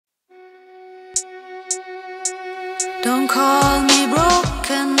Don't call me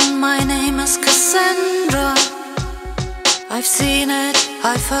broken, my name is Cassandra. I've seen it,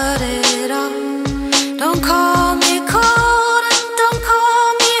 I've heard it all. Don't call me cold and don't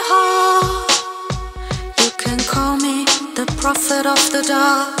call me hard. You can call me the prophet of the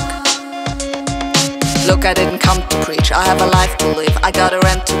dark. Look, I didn't come to preach, I have a life to live. I got a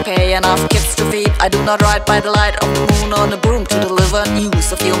rent to pay and I've kids to feed. I do not ride by the light of the moon on a broom to deliver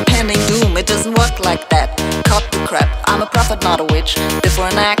news of your impending doom. It doesn't work like that, cut the crap. I'm a prophet, not a witch,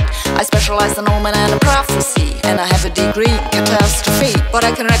 different act. I specialize in omen and a prophecy, and I have a degree in catastrophe. But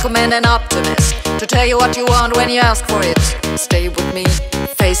I can recommend an optimist to tell you what you want when you ask for it. Stay with me,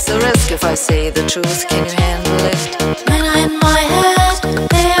 face the risk. If I say the truth, can you handle it? When I'm in my head,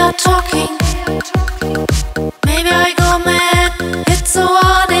 they are talking. Maybe I go mad, it's a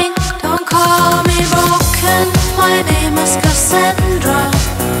warning. Don't call me broken, my name is Cassandra.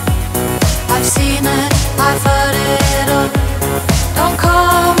 I've seen it, I've heard it all. Don't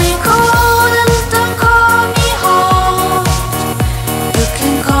call me cold and don't call me hard. You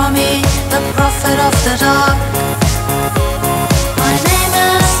can call me the prophet of the dark. My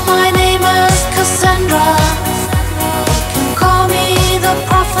name is Cassandra. You can call me the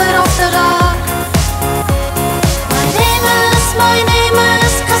prophet of the dark. My name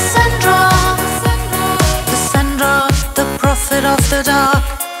is Cassandra. Cassandra, the prophet of the dark.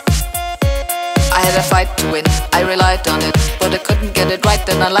 I had a fight to win, I relied on it, but I couldn't get it right,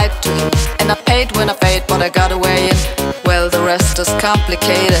 then I lied to him. And I paid when I paid, but I got away in. Well, the rest is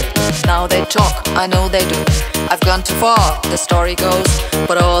complicated. Now they talk, I know they do. I've gone too far, the story goes,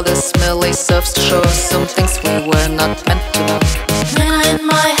 but all this merely serves to show us some things we were not meant to know. When I'm in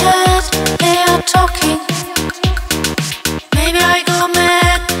my head, they are talking. Maybe I go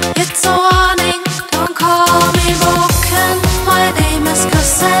mad, it's a warning. Don't call me broken, my name is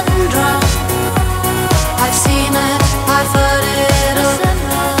Cassandra. I've seen it, I've heard it all.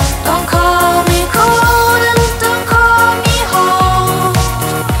 Don't call me cold and don't call me hard.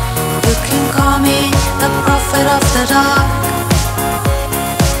 You can call me the prophet of the dark.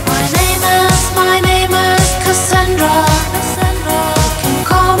 My name is Cassandra. You can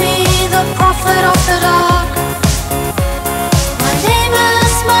call me the prophet of the dark.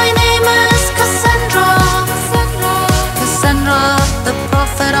 My name is Cassandra. Cassandra, the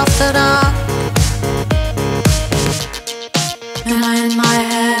prophet of the dark. When I'm in my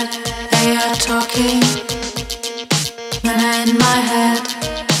head, they are talking. When I'm in my head,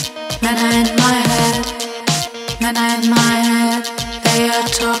 when I'm in my head, when I'm in my head, they are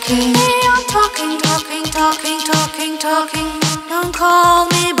talking. They are talking, talking, talking, talking, talking. Don't call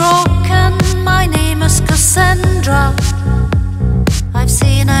me broken, my name is Cassandra. I've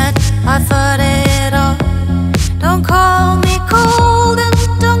seen it, I've heard it all. Don't call me cold and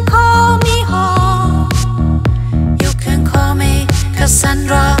don't call me hard. You can call me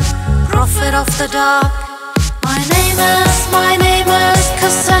Cassandra, prophet of the dark. My name